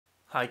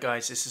Hi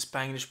guys, this is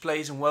Spanglish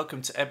Plays and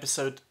welcome to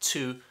episode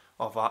 2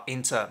 of our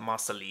Inter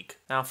Master League.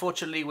 Now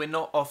unfortunately we're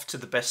not off to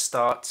the best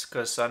start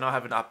because I know I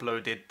haven't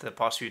uploaded the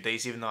past few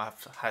days even though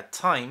I've had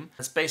time.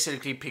 It's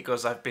basically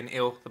because I've been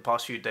ill the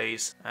past few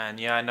days,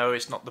 and yeah, I know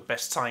it's not the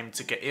best time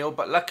to get ill,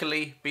 but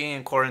luckily being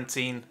in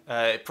quarantine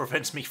it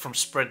prevents me from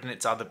spreading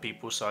it to other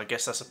people, so I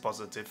guess that's a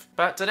positive.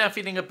 But today I'm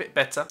feeling a bit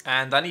better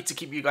and I need to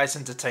keep you guys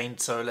entertained,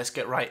 so let's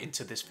get right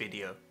into this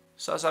video.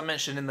 So as I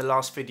mentioned in the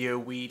last video,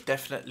 we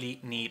definitely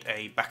need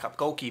a backup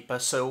goalkeeper.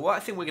 So what I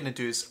think we're going to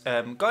do is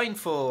going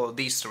for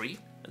these three,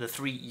 the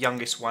three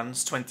youngest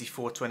ones,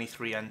 24,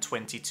 23 and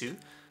 22.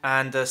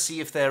 And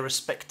see if their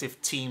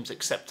respective teams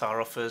accept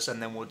our offers,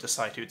 and then we'll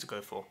decide who to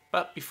go for.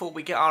 But before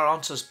we get our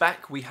answers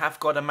back, we have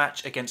got a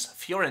match against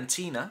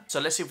Fiorentina.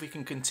 So let's see if we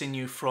can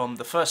continue from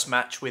the first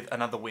match with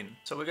another win.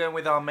 So we're going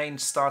with our main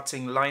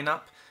starting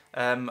lineup.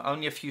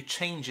 Only a few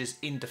changes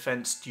in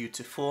defence due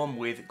to form,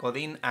 with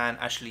Godin and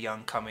Ashley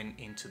Young coming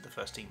into the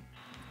first team.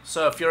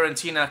 So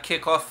Fiorentina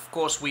kick off. Of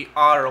course we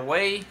are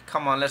away.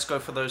 Come on, let's go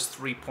for those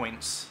 3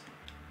 points.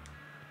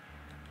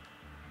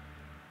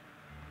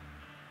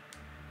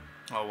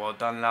 Oh, well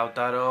done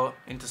Lautaro,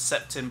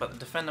 intercepting, but the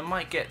defender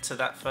might get to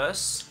that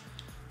first.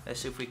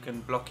 Let's see if we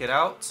can block it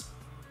out.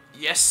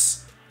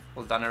 Yes,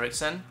 well done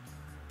Eriksson.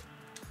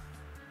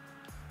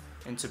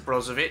 Into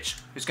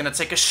Brozovic, who's going to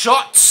take a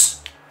shot.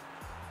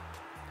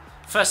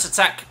 First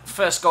attack,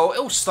 first goal. It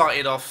all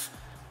started off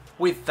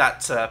with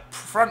that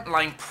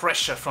frontline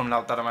pressure from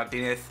Lautaro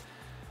Martinez.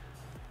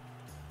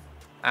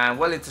 And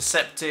well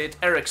intercepted.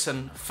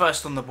 Eriksson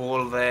first on the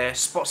ball there.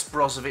 Spots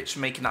Brozovic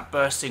making that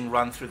bursting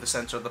run through the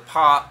centre of the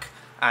park.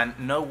 And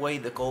no way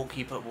the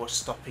goalkeeper was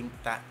stopping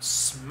that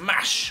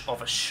smash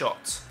of a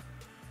shot.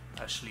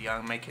 Ashley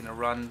Young making a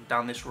run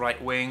down this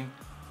right wing.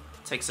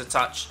 Takes a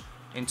touch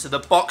into the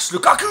box.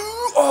 Lukaku!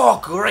 Oh,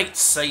 great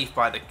save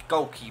by the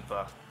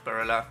goalkeeper.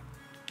 Barella.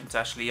 Into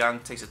Ashley Young,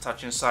 takes a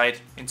touch inside,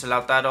 into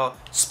Lautaro,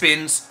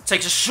 spins,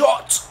 takes a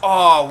shot!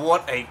 Oh,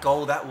 what a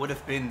goal that would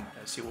have been.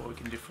 Let's see what we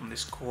can do from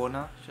this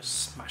corner.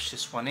 Just smash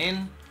this one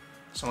in.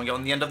 Someone get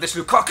on the end of this,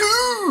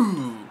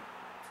 Lukaku!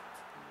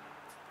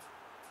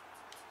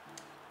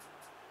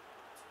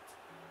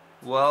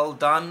 Well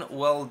done,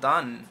 well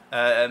done.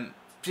 I mean,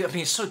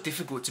 it's so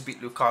difficult to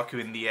beat Lukaku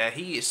in the air.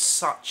 He is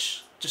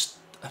such, just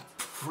a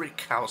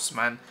brick house,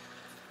 man.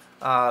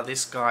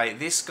 This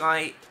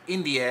guy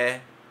in the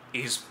air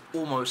is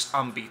almost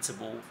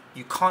unbeatable.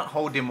 You can't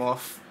hold him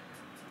off.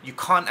 You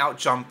can't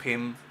outjump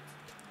him.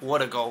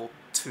 What a goal.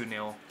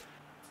 2-0.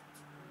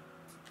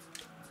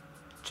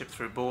 Chip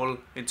through ball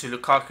into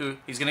Lukaku.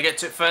 He's going to get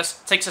to it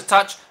first. Takes a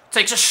touch.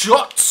 Takes a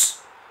shot.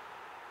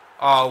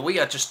 Oh, we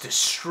are just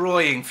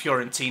destroying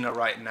Fiorentina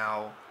right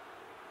now.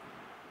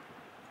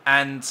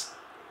 And,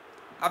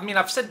 I mean,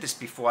 I've said this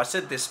before. I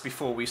said this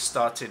before we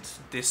started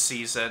this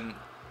season.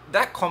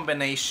 That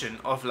combination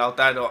of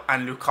Lautaro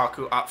and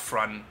Lukaku up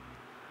front,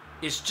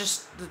 it's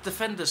just the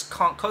defenders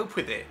can't cope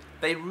with it.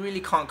 They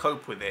really can't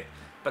cope with it.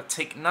 But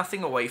take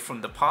nothing away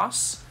from the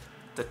pass,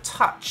 the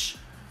touch,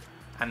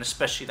 and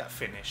especially that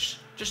finish.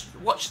 Just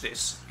watch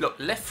this. Look,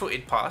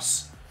 left-footed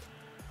pass.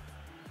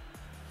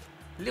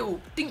 Little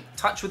dink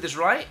touch with his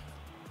right.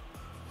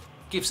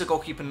 Gives the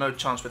goalkeeper no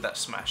chance with that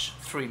smash.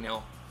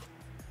 3-0.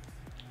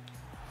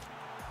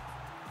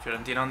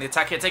 Fiorentina on the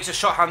attack here. Takes a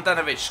shot.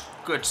 Handanovic.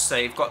 Good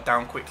save. Got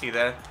down quickly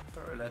there.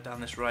 Barella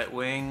down this right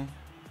wing.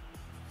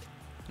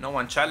 No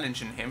one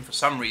challenging him for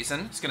some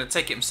reason. He's going to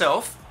take it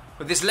himself.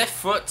 With his left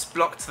foot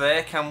blocked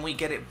there. Can we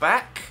get it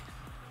back?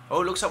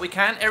 Oh, looks like we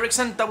can.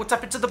 Eriksson double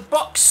tap into the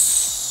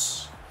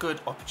box. Good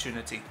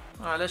opportunity.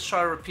 Alright, let's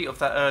try a repeat of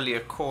that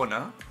earlier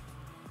corner.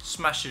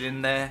 Smash it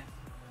in there.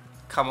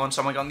 Come on,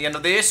 someone get on the end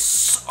of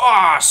this.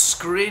 Ah, oh,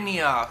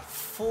 Skriniar.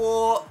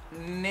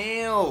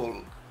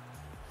 4-0.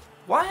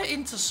 Why are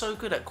Inter so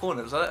good at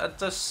corners?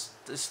 There's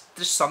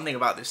just something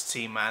about this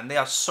team, man. They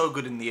are so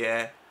good in the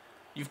air.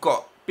 You've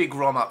got big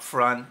Rom up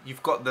front.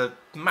 You've got the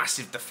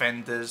massive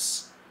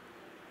defenders.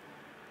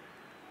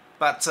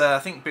 But I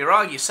think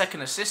Biragi's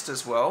second assist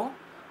as well.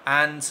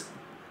 And,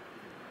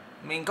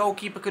 I mean,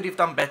 goalkeeper could have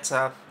done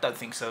better. Don't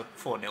think so.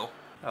 4-0.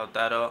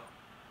 Lautaro.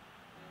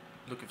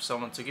 Looking for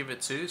someone to give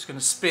it to. He's going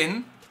to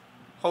spin.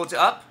 Holds it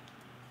up.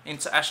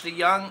 Into Ashley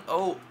Young.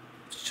 Oh,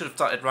 should have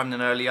started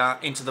running earlier.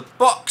 Into the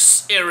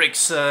box.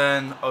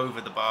 Eriksson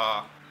over the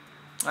bar.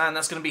 And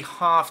that's going to be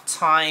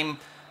half-time.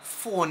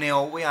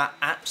 4-0, we are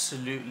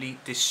absolutely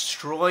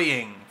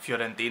destroying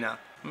Fiorentina.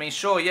 I mean,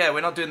 sure, yeah,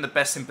 we're not doing the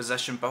best in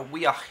possession, but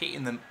we are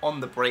hitting them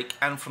on the break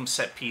and from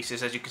set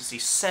pieces. As you can see,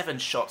 7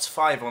 shots,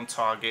 5 on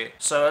target.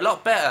 So a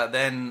lot better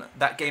than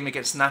that game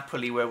against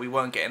Napoli where we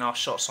weren't getting our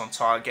shots on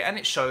target. And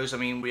it shows, I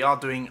mean, we are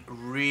doing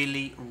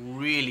really,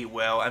 really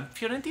well. And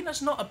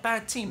Fiorentina's not a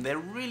bad team. They're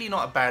really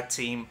not a bad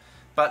team.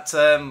 But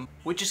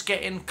we're just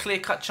getting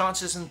clear-cut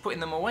chances and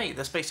putting them away.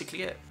 That's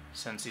basically it.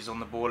 Sensi's on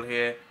the ball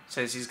here.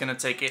 Says he's going to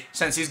take it.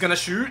 Sensi's going to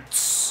shoot.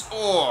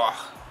 Oh,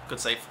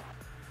 good save.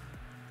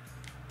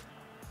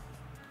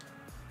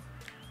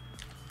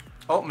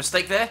 Oh,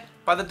 mistake there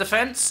by the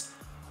defence.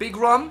 Big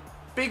run.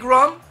 Big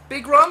run.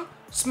 Big run.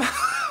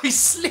 he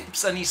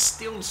slips and he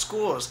still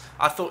scores.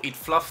 I thought he'd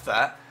fluff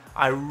that.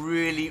 I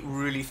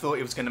really thought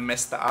he was going to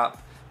mess that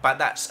up. But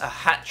that's a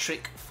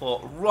hat-trick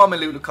for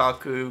Romelu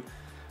Lukaku.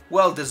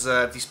 Well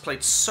deserved. He's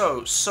played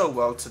so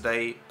well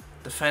today.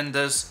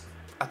 Defenders,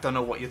 I don't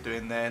know what you're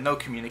doing there. No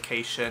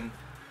communication.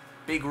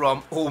 Big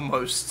Rom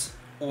almost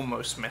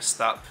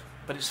messed up.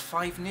 But it's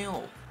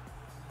 5-0.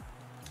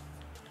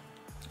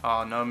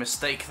 Oh, no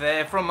mistake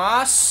there from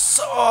us.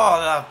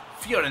 Oh,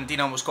 the Fiorentina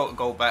almost got a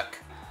goal back.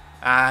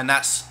 And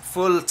that's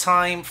full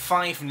time,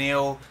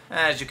 5-0.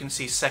 As you can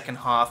see, second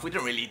half, we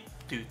didn't really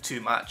do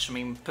too much. I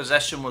mean,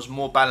 possession was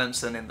more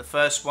balanced than in the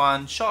first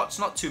one. Shots,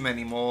 not too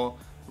many more,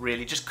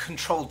 really. Just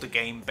controlled the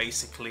game,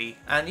 basically.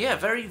 And yeah,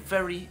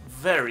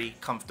 very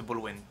comfortable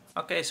win.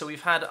 Okay, so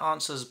we've had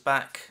answers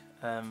back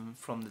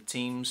from the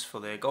teams for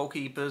their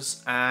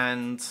goalkeepers.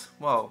 And,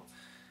 well,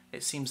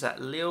 it seems that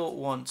Lille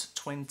want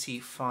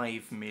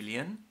 25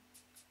 million.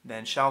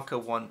 Then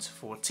Schalke want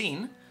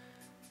 14.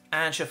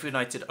 And Sheffield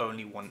United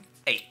only want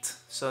 8.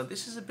 So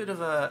this is a bit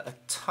of a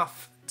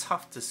tough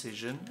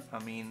decision. I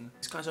mean,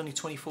 this guy's only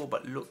 24,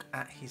 but look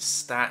at his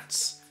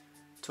stats.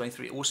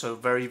 23, also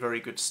very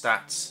good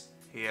stats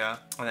here.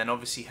 And then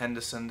obviously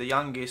Henderson, the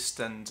youngest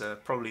and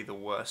probably the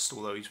worst,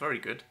 although he's very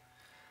good.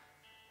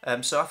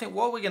 So I think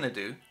what we're going to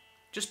do,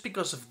 just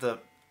because of the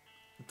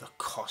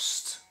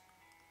cost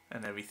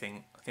and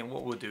everything, I think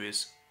what we'll do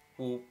is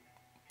we'll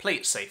play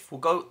it safe. We'll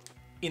go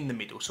in the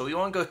middle. So we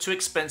won't go too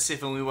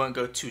expensive and we won't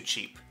go too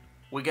cheap.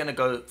 We're going to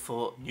go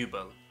for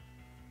Newbell.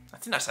 I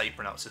think that's how you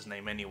pronounce his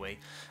name anyway.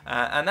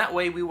 And that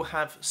way we will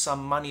have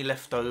some money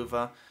left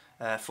over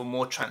for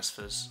more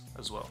transfers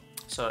as well.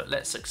 So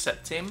let's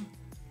accept him.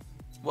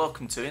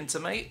 Welcome to Inter,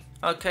 mate.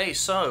 Okay,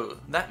 so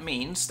that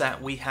means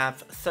that we have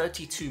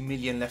 32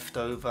 million left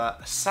over.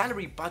 A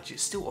salary budget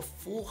still of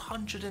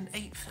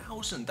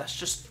 408,000. That's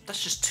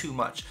just too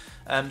much.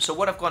 So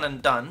what I've gone and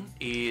done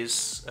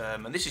is,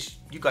 and this is,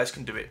 you guys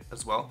can do it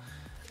as well.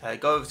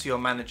 Go over to your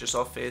manager's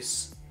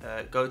office.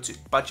 Go to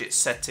budget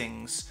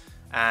settings,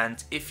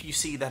 and if you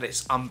see that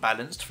it's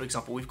unbalanced, for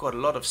example, we've got a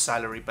lot of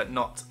salary but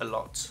not a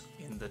lot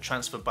in the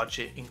transfer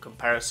budget in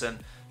comparison,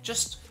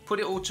 just put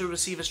it all to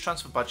receiver's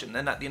transfer budget, and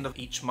then at the end of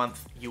each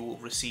month you will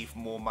receive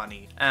more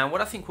money. And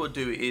what I think we'll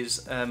do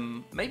is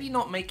maybe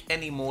not make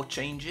any more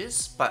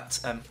changes,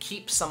 but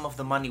keep some of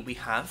the money we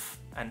have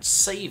and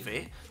save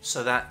it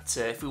so that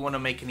if we want to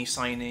make any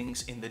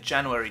signings in the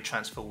January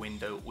transfer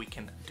window, we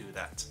can do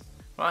that.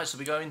 Right, so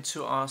we go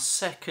into our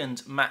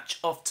second match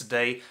of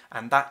today,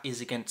 and that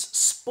is against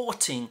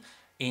Sporting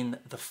in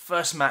the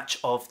first match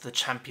of the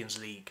Champions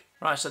League.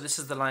 Right, so this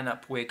is the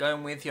lineup we're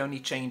going with. The only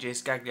change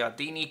is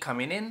Gagliardini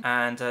coming in,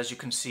 and as you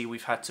can see,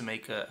 we've had to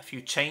make a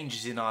few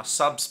changes in our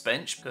subs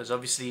bench, because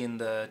obviously in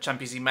the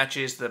Champions League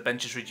matches, the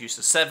bench is reduced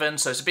to 7,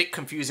 so it's a bit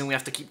confusing. We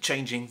have to keep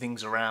changing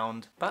things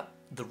around, but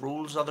the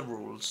rules are the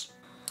rules.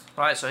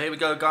 Right, so here we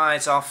go,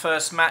 guys. Our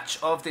first match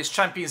of this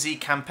Champions League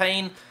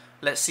campaign.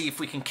 Let's see if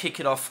we can kick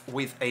it off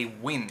with a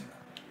win.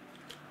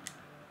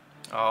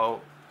 Oh,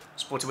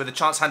 Sporting with a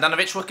chance.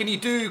 Handanovic, what can you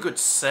do? Good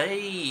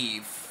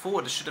save.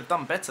 Forward should have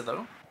done better,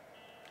 though.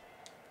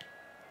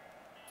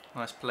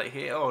 Nice play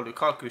here. Oh,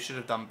 Lukaku should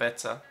have done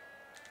better.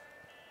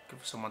 Good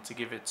for someone to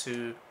give it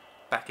to.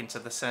 Back into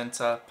the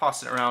centre.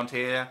 Passing it around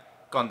here.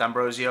 Gone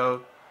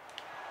D'Ambrosio.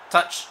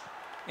 Touch.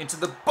 Into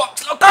the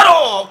box.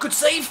 Lautaro! Good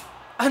save.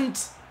 And,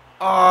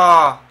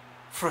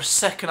 for a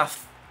second I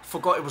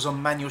forgot it was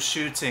on manual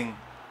shooting.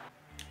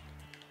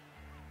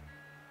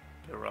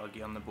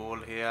 Biraghi on the ball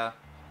here.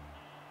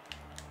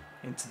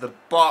 Into the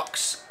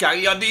box.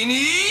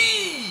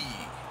 Gagliardini!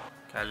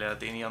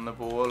 Gagliardini on the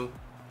ball.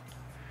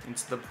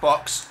 Into the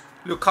box.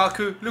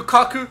 Lukaku.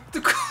 Lukaku.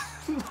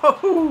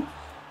 No!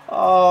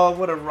 Oh,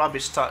 what a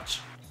rubbish touch.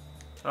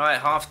 Right,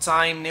 half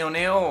time,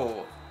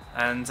 0-0.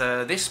 And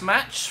this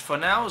match, for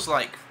now, is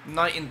like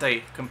night and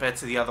day compared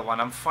to the other one.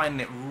 I'm finding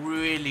it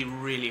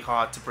really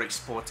hard to break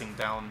Sporting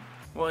down.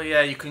 Well,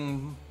 yeah, you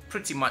can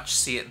pretty much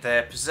see it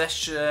there.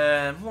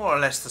 Possession, more or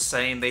less the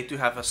same. They do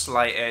have a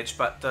slight edge,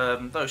 but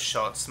those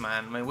shots,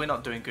 man, I mean, we're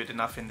not doing good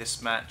enough in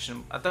this match,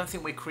 and I don't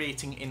think we're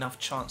creating enough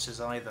chances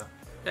either.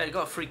 Yeah, you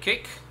got a free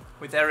kick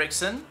with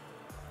Eriksen.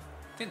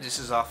 I think this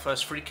is our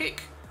first free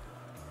kick.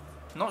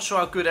 Not sure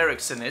how good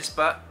Eriksen is,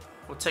 but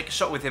we'll take a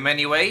shot with him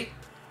anyway.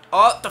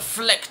 Oh,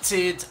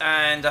 deflected,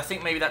 and I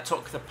think maybe that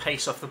took the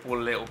pace off the ball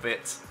a little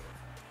bit.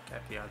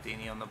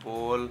 Gagliardini on the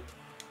ball.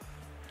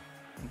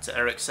 Into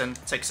Eriksen,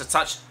 takes a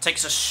touch,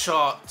 takes a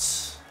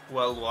shot,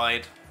 well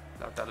wide.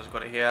 Lautaro's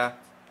got it here.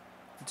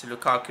 Into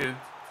Lukaku,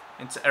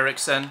 into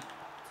Eriksen,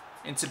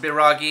 into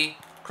Biraghi,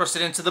 cross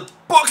it into the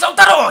box.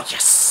 Lautaro,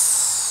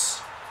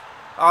 yes!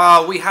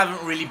 We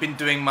haven't really been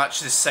doing much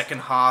this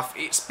second half.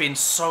 It's been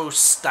so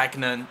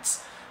stagnant,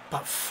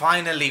 but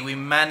finally we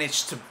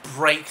managed to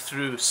break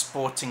through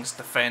Sporting's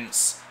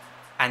defence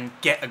and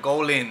get a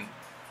goal in.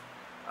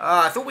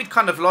 I thought we'd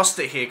kind of lost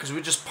it here because we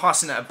were just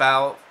passing it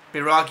about.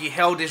 Biraghi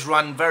held his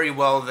run very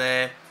well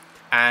there,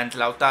 and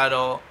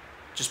Lautaro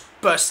just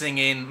bursting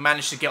in,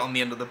 managed to get on the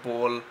end of the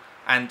ball,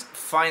 and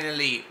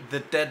finally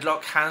the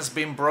deadlock has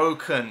been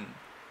broken.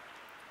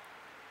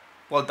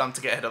 Well done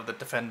to get ahead of the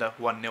defender,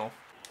 1-0.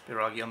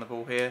 Biragi on the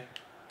ball here.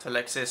 To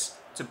Alexis,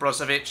 to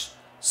Brozovic.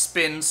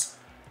 Spins.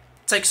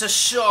 Takes a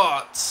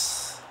shot.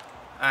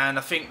 And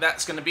I think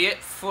that's going to be it.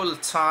 Full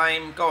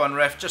time. Go on,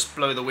 ref. Just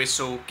blow the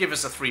whistle. Give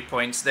us the 3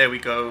 points. There we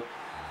go.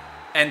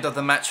 End of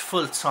the match.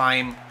 Full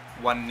time.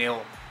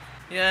 1-0.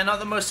 Yeah, not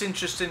the most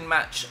interesting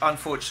match,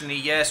 unfortunately.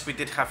 Yes, we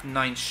did have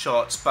 9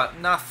 shots, but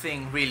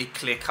nothing really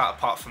clear-cut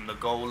apart from the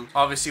goal.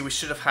 Obviously, we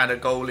should have had a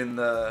goal in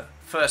the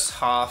first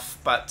half,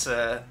 but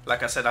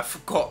like I said, I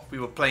forgot we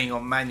were playing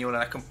on manual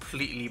and I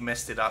completely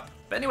messed it up.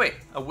 But anyway,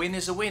 a win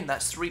is a win.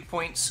 That's 3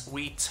 points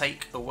we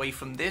take away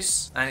from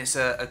this, and it's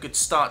a good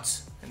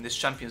start in this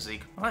Champions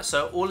League. Alright,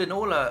 so all in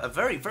all, a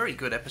very, very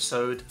good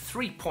episode.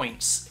 3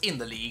 points in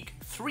the league,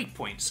 3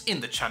 points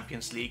in the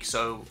Champions League,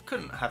 so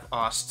couldn't have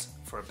asked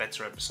for a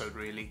better episode,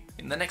 really.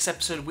 In the next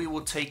episode, we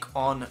will take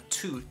on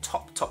 2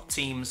 top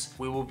teams.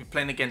 We will be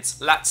playing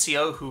against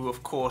Lazio, who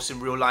of course in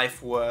real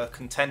life were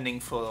contending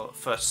for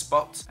first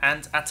spot,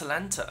 and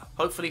Atalanta.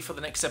 Hopefully for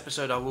the next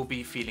episode I will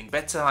be feeling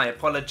better. I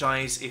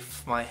apologize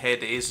if my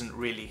head isn't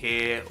really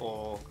here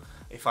or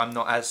if I'm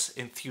not as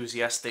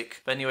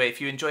enthusiastic. But anyway,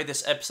 if you enjoyed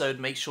this episode,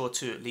 make sure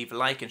to leave a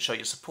like and show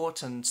your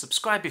support, and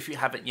subscribe if you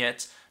haven't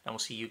yet, and we'll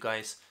see you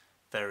guys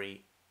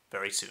very,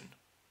 very soon.